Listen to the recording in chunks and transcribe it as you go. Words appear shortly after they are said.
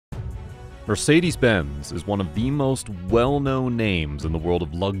Mercedes-Benz is one of the most well-known names in the world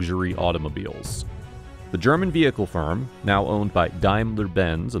of luxury automobiles. The German vehicle firm, now owned by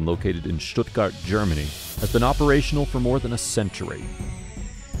Daimler-Benz and located in Stuttgart, Germany, has been operational for more than a century.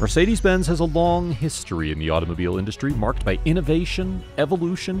 Mercedes-Benz has a long history in the automobile industry marked by innovation,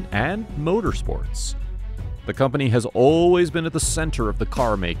 evolution, and motorsports. The company has always been at the center of the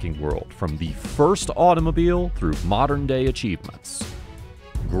car-making world, from the first automobile through modern-day achievements.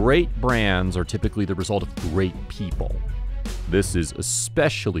 Great brands are typically the result of great people. This is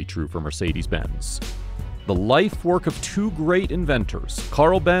especially true for Mercedes-Benz. The life work of two great inventors,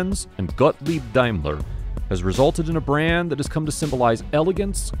 Karl Benz and Gottlieb Daimler, has resulted in a brand that has come to symbolize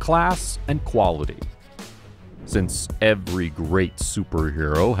elegance, class, and quality. Since every great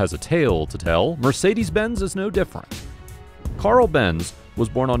superhero has a tale to tell, Mercedes-Benz is no different. Karl Benz was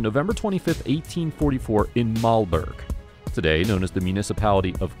born on November 25, 1844 in Malberg, today known as the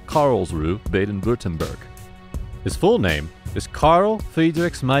municipality of Karlsruhe, Baden-Württemberg. His full name is Karl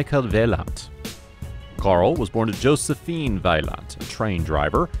Friedrich Michael Wieland. Karl was born to Josephine Wieland, a train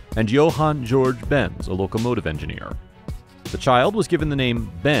driver, and Johann Georg Benz, a locomotive engineer. The child was given the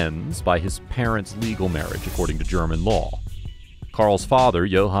name Benz by his parents' legal marriage, according to German law. Karl's father,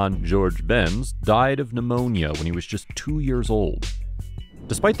 Johann Georg Benz, died of pneumonia when he was just 2 years old.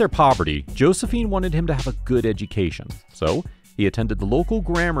 Despite their poverty, Josephine wanted him to have a good education, so he attended the local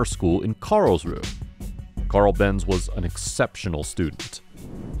grammar school in Karlsruhe. Karl Benz was an exceptional student.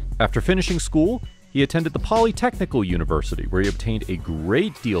 After finishing school, he attended the Polytechnical University, where he obtained a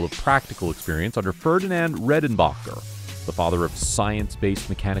great deal of practical experience under Ferdinand Redenbacher, the father of science-based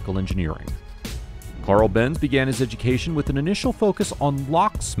mechanical engineering. Karl Benz began his education with an initial focus on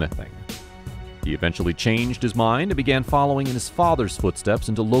locksmithing. He eventually changed his mind and began following in his father's footsteps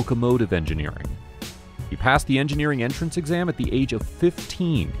into locomotive engineering. He passed the engineering entrance exam at the age of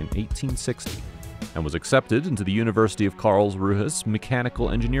 15 in 1860 and was accepted into the University of Karlsruhe's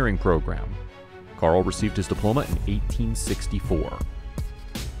mechanical engineering program. Karl received his diploma in 1864.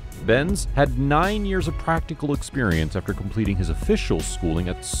 Benz had 9 years of practical experience after completing his official schooling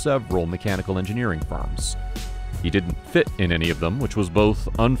at several mechanical engineering firms. He didn't fit in any of them, which was both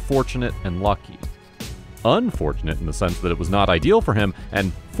unfortunate and lucky. Unfortunate in the sense that it was not ideal for him,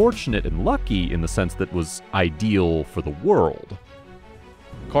 and fortunate and lucky in the sense that it was ideal for the world.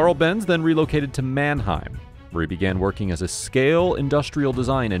 Karl Benz then relocated to Mannheim, where he began working as a scale industrial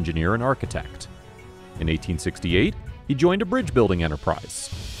design engineer and architect. In 1868, he joined a bridge-building enterprise.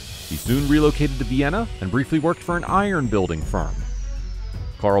 He soon relocated to Vienna and briefly worked for an iron-building firm.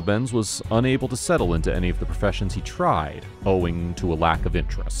 Karl Benz was unable to settle into any of the professions he tried, owing to a lack of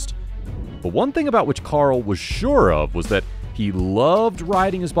interest. But one thing about which Karl was sure of was that he loved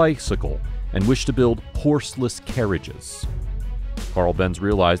riding his bicycle and wished to build horseless carriages. Karl Benz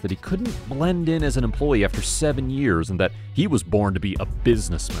realized that he couldn't blend in as an employee after 7 years and that he was born to be a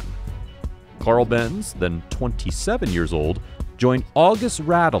businessman. Karl Benz, then 27 years old, joined August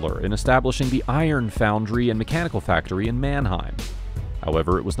Radler in establishing the iron foundry and mechanical factory in Mannheim.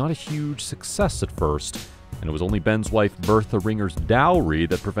 However, it was not a huge success at first, and it was only Benz's wife Bertha Ringer's dowry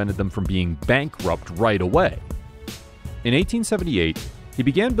that prevented them from being bankrupt right away. In 1878, he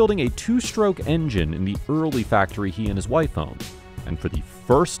began building a two-stroke engine in the early factory he and his wife owned, and for the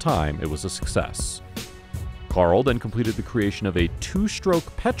first time it was a success. Karl then completed the creation of a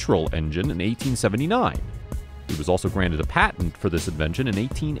two-stroke petrol engine in 1879. He was also granted a patent for this invention in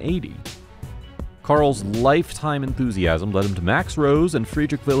 1880. Karl's lifetime enthusiasm led him to Max Rose and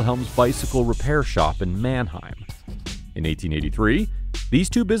Friedrich Wilhelm's bicycle repair shop in Mannheim. In 1883, these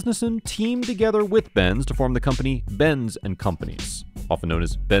two businessmen teamed together with Benz to form the company Benz & Companies, often known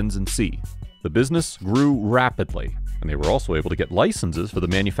as Benz & C. The business grew rapidly, and they were also able to get licenses for the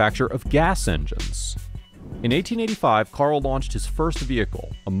manufacture of gas engines. In 1885, Karl launched his first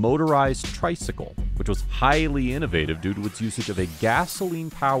vehicle, a motorized tricycle, which was highly innovative due to its usage of a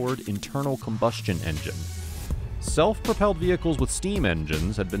gasoline-powered internal combustion engine. Self-propelled vehicles with steam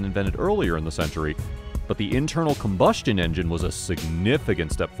engines had been invented earlier in the century, but the internal combustion engine was a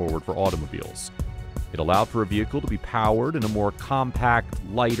significant step forward for automobiles. It allowed for a vehicle to be powered in a more compact,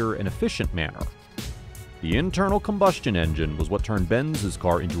 lighter, and efficient manner. The internal combustion engine was what turned Benz's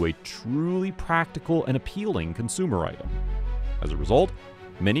car into a truly practical and appealing consumer item. As a result,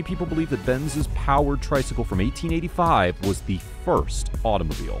 many people believe that Benz's powered tricycle from 1885 was the first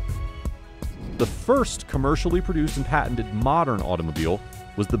automobile. The first commercially produced and patented modern automobile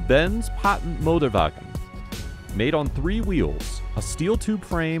was the Benz Patent Motorwagen. Made on 3 wheels, a steel tube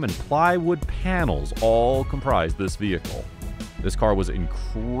frame and plywood panels all comprised this vehicle. This car was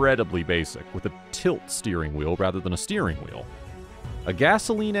incredibly basic, with a tilt steering wheel rather than a steering wheel. A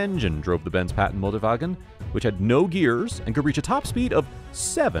gasoline engine drove the Benz patent Motorwagen, which had no gears and could reach a top speed of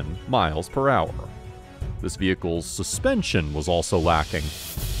 7 miles per hour. This vehicle's suspension was also lacking.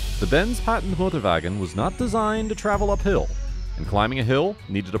 The Benz patent Motorwagen was not designed to travel uphill, and climbing a hill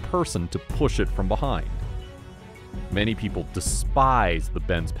needed a person to push it from behind. Many people despised the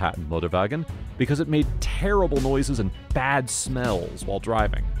Benz patent Motorwagen because it made terrible noises and bad smells while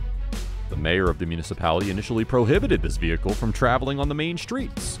driving. The mayor of the municipality initially prohibited this vehicle from traveling on the main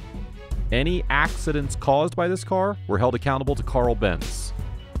streets. Any accidents caused by this car were held accountable to Karl Benz.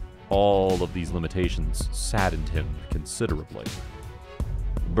 All of these limitations saddened him considerably.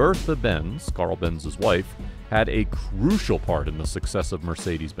 Bertha Benz, Karl Benz's wife, had a crucial part in the success of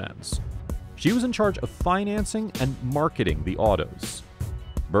Mercedes-Benz. She was in charge of financing and marketing the autos.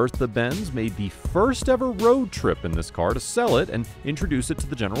 Bertha Benz made the first ever road trip in this car to sell it and introduce it to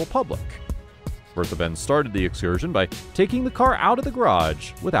the general public. Bertha Benz started the excursion by taking the car out of the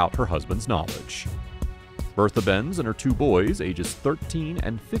garage without her husband's knowledge. Bertha Benz and her 2 boys, ages 13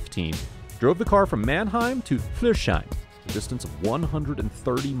 and 15, drove the car from Mannheim to Fleischheim, a distance of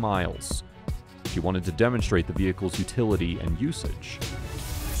 130 miles. She wanted to demonstrate the vehicle's utility and usage.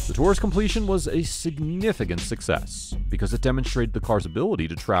 The tour's completion was a significant success because it demonstrated the car's ability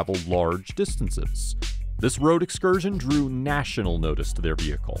to travel large distances. This road excursion drew national notice to their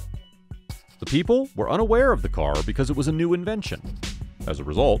vehicle. The people were unaware of the car because it was a new invention. As a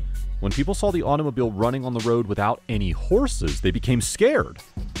result, when people saw the automobile running on the road without any horses, they became scared,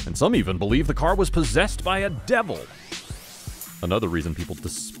 and some even believed the car was possessed by a devil. Another reason people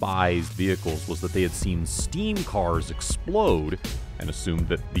despised vehicles was that they had seen steam cars explode and assumed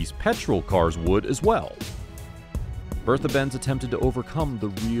that these petrol cars would as well. Bertha Benz attempted to overcome the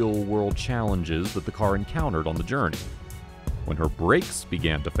real-world challenges that the car encountered on the journey. When her brakes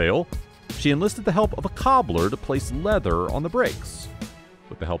began to fail, she enlisted the help of a cobbler to place leather on the brakes.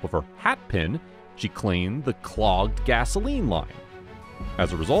 With the help of her hat pin, she cleaned the clogged gasoline line.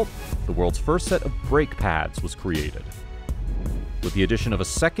 As a result, the world's first set of brake pads was created. With the addition of a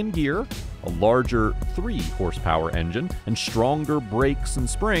second gear, a larger 3-horsepower engine, and stronger brakes and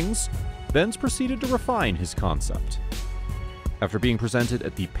springs, Benz proceeded to refine his concept. After being presented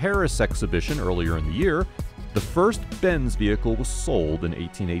at the Paris exhibition earlier in the year, the first Benz vehicle was sold in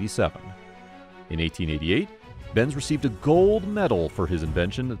 1887. In 1888, Benz received a gold medal for his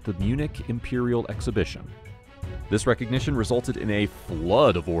invention at the Munich Imperial Exhibition. This recognition resulted in a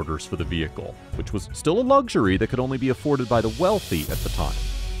flood of orders for the vehicle, which was still a luxury that could only be afforded by the wealthy at the time.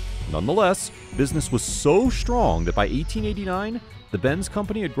 Nonetheless, business was so strong that by 1889, the Benz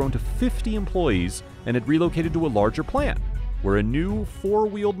company had grown to 50 employees and had relocated to a larger plant, where a new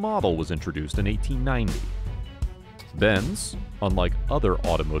 4-wheeled model was introduced in 1890. Benz, unlike other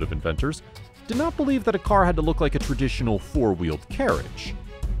automotive inventors, did not believe that a car had to look like a traditional 4-wheeled carriage.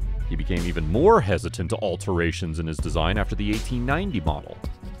 He became even more hesitant to alterations in his design after the 1890 model.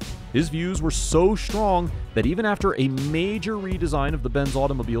 His views were so strong that even after a major redesign of the Benz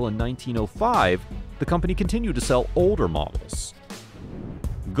automobile in 1905, the company continued to sell older models.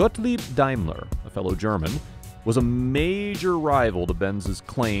 Gottlieb Daimler, a fellow German, was a major rival to Benz's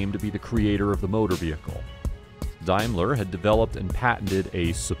claim to be the creator of the motor vehicle. Daimler had developed and patented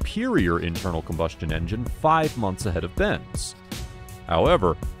a superior internal combustion engine 5 months ahead of Benz.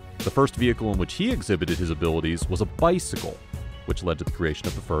 However, the first vehicle in which he exhibited his abilities was a bicycle, which led to the creation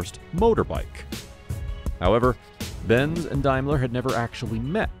of the first motorbike. However, Benz and Daimler had never actually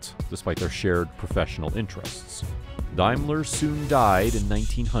met, despite their shared professional interests. Daimler soon died in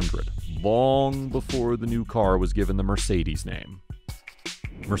 1900, long before the new car was given the Mercedes name.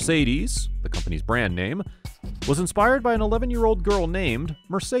 Mercedes, the company's brand name, was inspired by an 11-year-old girl named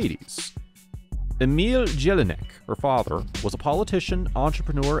Mercedes. Emil Jelinek, her father, was a politician,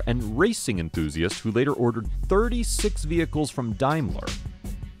 entrepreneur, and racing enthusiast who later ordered 36 vehicles from Daimler.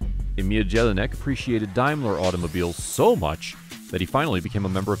 Emil Jelinek appreciated Daimler automobiles so much that he finally became a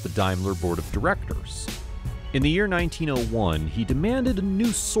member of the Daimler board of directors. In the year 1901, he demanded a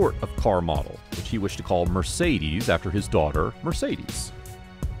new sort of car model, which he wished to call Mercedes after his daughter, Mercedes.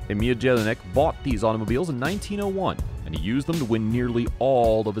 Emil Jelinek bought these automobiles in 1901, and he used them to win nearly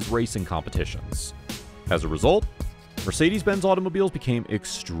all of his racing competitions. As a result, Mercedes-Benz automobiles became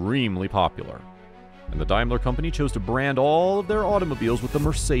extremely popular, and the Daimler company chose to brand all of their automobiles with the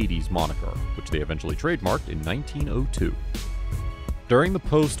Mercedes moniker, which they eventually trademarked in 1902. During the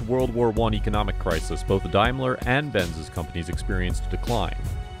post-World War I economic crisis, both Daimler and Benz's companies experienced a decline.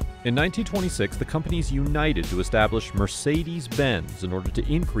 In 1926, the companies united to establish Mercedes-Benz in order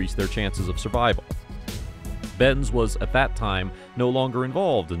to increase their chances of survival. Benz was, at that time, no longer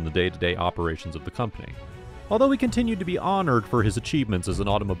involved in the day-to-day operations of the company. although he continued to be honored for his achievements as an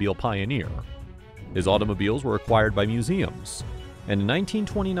automobile pioneer. His automobiles were acquired by museums, and in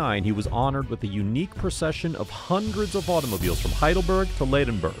 1929 he was honored with a unique procession of hundreds of automobiles from Heidelberg to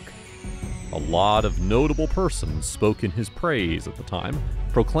Ladenburg. A lot of notable persons spoke in his praise at the time,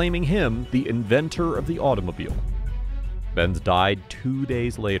 proclaiming him the inventor of the automobile. Benz died 2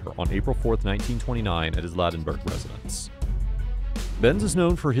 days later, on April 4, 1929, at his Ladenburg residence. Benz is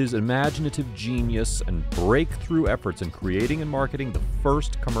known for his imaginative genius and breakthrough efforts in creating and marketing the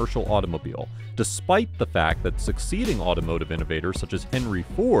first commercial automobile, despite the fact that succeeding automotive innovators such as Henry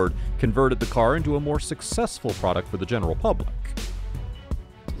Ford converted the car into a more successful product for the general public.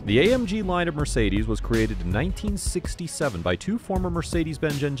 The AMG line of Mercedes was created in 1967 by two former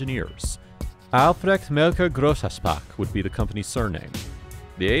Mercedes-Benz engineers. Albrecht Melcher Grossaspach would be the company's surname.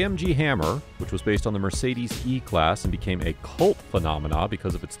 The AMG Hammer, which was based on the Mercedes E-Class and became a cult phenomena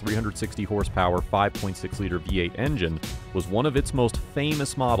because of its 360 horsepower 5.6-liter V8 engine, was one of its most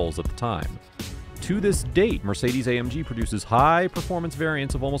famous models at the time. To this date, Mercedes-AMG produces high-performance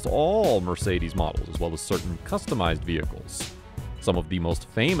variants of almost all Mercedes models, as well as certain customized vehicles. Some of the most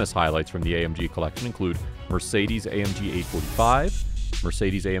famous highlights from the AMG collection include Mercedes-AMG 845,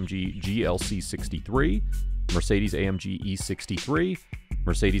 Mercedes-AMG GLC63, Mercedes-AMG E63,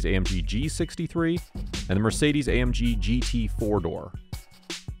 Mercedes-AMG G63, and the Mercedes-AMG GT 4-door.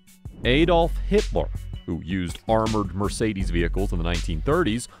 Adolf Hitler, who used armored Mercedes vehicles in the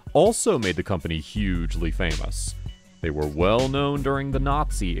 1930s, also made the company hugely famous. They were well known during the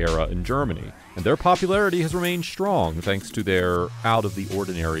Nazi era in Germany, and their popularity has remained strong thanks to their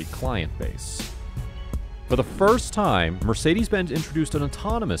out-of-the-ordinary client base. For the first time, Mercedes-Benz introduced an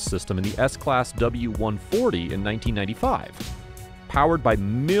autonomous system in the S-Class W140 in 1995. Powered by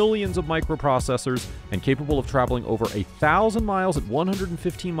millions of microprocessors and capable of traveling over 1,000 miles at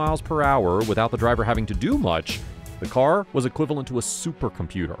 115 miles per hour without the driver having to do much, the car was equivalent to a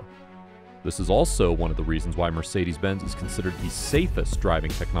supercomputer. This is also one of the reasons why Mercedes-Benz is considered the safest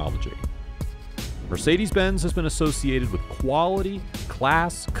driving technology. Mercedes-Benz has been associated with quality,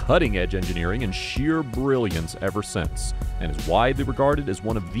 class, cutting-edge engineering, and sheer brilliance ever since, and is widely regarded as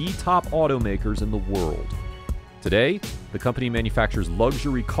one of the top automakers in the world. Today, the company manufactures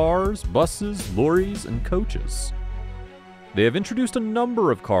luxury cars, buses, lorries, and coaches. They have introduced a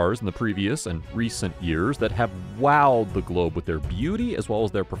number of cars in the previous and recent years that have wowed the globe with their beauty as well as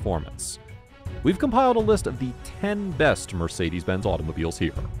their performance. We've compiled a list of the 10 best Mercedes-Benz automobiles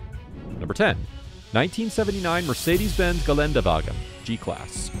here. Number 10. 1979 Mercedes-Benz Geländewagen,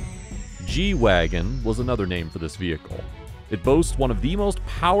 G-Class. G-Wagon was another name for this vehicle. It boasts one of the most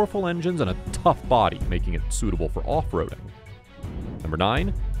powerful engines and a tough body, making it suitable for off-roading. Number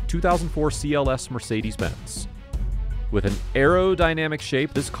 9. 2004 CLS Mercedes-Benz. With an aerodynamic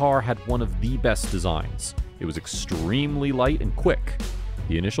shape, this car had one of the best designs. It was extremely light and quick.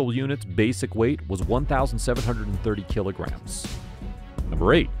 The initial unit's basic weight was 1,730 kilograms.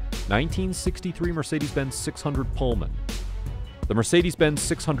 Number 8. 1963 Mercedes-Benz 600 Pullman. The Mercedes-Benz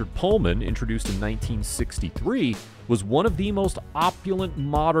 600 Pullman, introduced in 1963, was one of the most opulent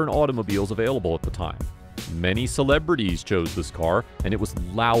modern automobiles available at the time. Many celebrities chose this car, and it was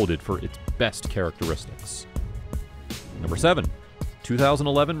lauded for its best characteristics. Number 7.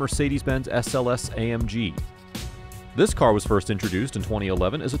 2011 Mercedes-Benz SLS AMG. This car was first introduced in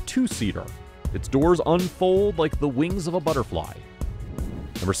 2011 as a two-seater. Its doors unfold like the wings of a butterfly.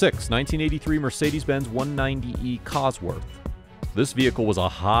 Number 6. 1983 Mercedes-Benz 190e Cosworth. This vehicle was a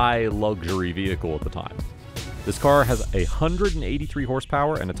high luxury vehicle at the time. This car has 183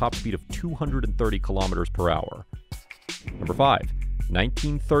 horsepower and a top speed of 230 kilometers per hour. Number 5.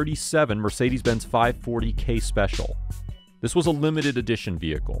 1937 Mercedes-Benz 540K Special. This was a limited edition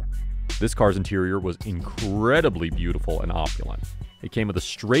vehicle. This car's interior was incredibly beautiful and opulent. It came with a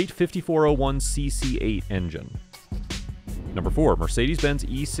straight 5401 CC8 engine. Number 4. Mercedes-Benz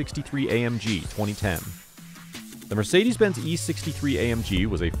E63 AMG 2010. The Mercedes-Benz E63 AMG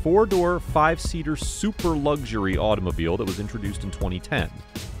was a four-door, five-seater super luxury automobile that was introduced in 2010.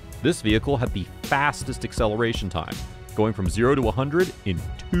 This vehicle had the fastest acceleration time, going from 0 to 100 in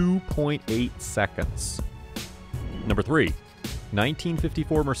 2.8 seconds. Number 3.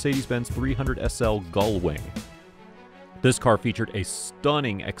 1954 Mercedes-Benz 300 SL Gullwing. This car featured a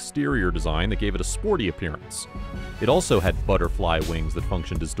stunning exterior design that gave it a sporty appearance. It also had butterfly wings that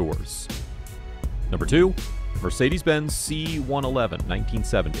functioned as doors. Number 2. Mercedes-Benz C111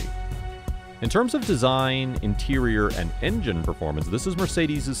 1970. In terms of design, interior, and engine performance, this is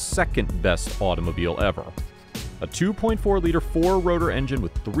Mercedes' second best automobile ever. A 2.4-liter four-rotor engine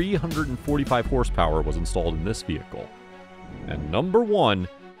with 345 horsepower was installed in this vehicle. And number 1,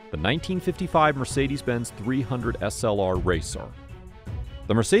 the 1955 Mercedes-Benz 300 SLR Racer.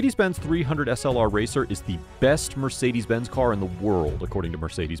 The Mercedes-Benz 300 SLR Racer is the best Mercedes-Benz car in the world, according to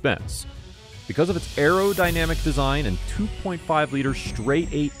Mercedes-Benz. Because of its aerodynamic design and 2.5-liter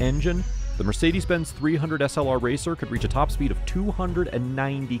straight-8 engine, the Mercedes-Benz 300 SLR Racer could reach a top speed of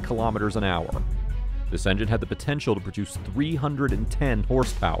 290 kilometers an hour. This engine had the potential to produce 310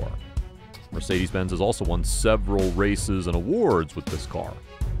 horsepower. Mercedes-Benz has also won several races and awards with this car.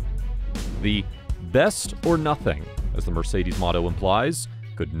 The best or nothing, as the Mercedes motto implies,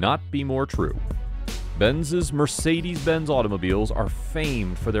 could not be more true. Benz's Mercedes-Benz automobiles are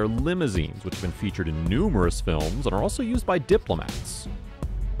famed for their limousines, which have been featured in numerous films and are also used by diplomats.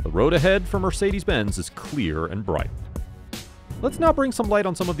 The road ahead for Mercedes-Benz is clear and bright. Let's now bring some light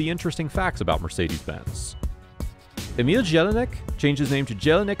on some of the interesting facts about Mercedes-Benz. Emil Jelinek changed his name to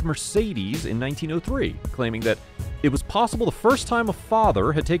Jelinek Mercedes in 1903, claiming that it was possible the first time a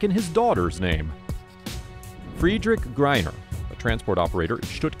father had taken his daughter's name. Friedrich Greiner, a transport operator in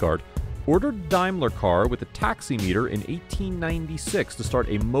Stuttgart, ordered a Daimler car with a taximeter in 1896 to start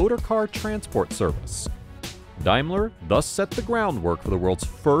a motor car transport service. Daimler thus set the groundwork for the world's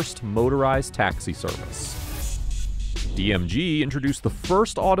first motorized taxi service. DMG introduced the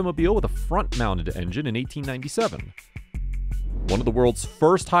first automobile with a front-mounted engine in 1897. One of the world's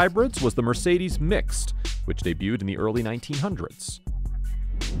first hybrids was the Mercedes Mixed, which debuted in the early 1900s.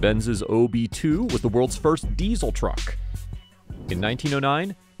 Benz's OB2 was the world's first diesel truck. In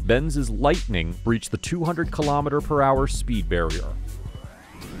 1909, Benz's Lightning breached the 200-kilometer-per-hour speed barrier.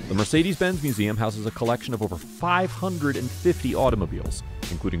 The Mercedes-Benz Museum houses a collection of over 550 automobiles,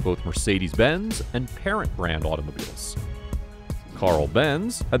 including both Mercedes-Benz and parent brand automobiles. Karl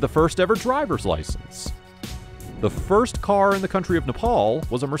Benz had the first ever driver's license. The first car in the country of Nepal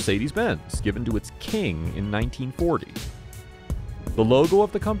was a Mercedes-Benz, given to its king in 1940. The logo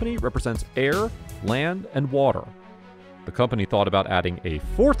of the company represents air, land, and water. The company thought about adding a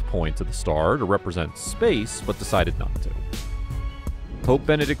fourth point to the star to represent space, but decided not to. Pope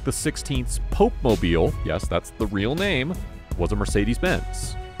Benedict XVI's Pope-mobile, yes, that's the real name, was a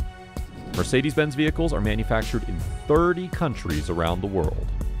Mercedes-Benz. Mercedes-Benz vehicles are manufactured in 30 countries around the world.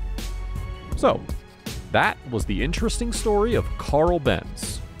 So, that was the interesting story of Karl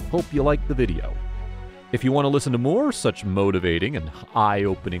Benz. Hope you liked the video. If you want to listen to more such motivating and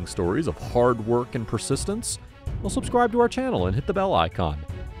eye-opening stories of hard work and persistence, well, subscribe to our channel and hit the bell icon.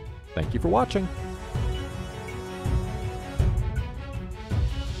 Thank you for watching.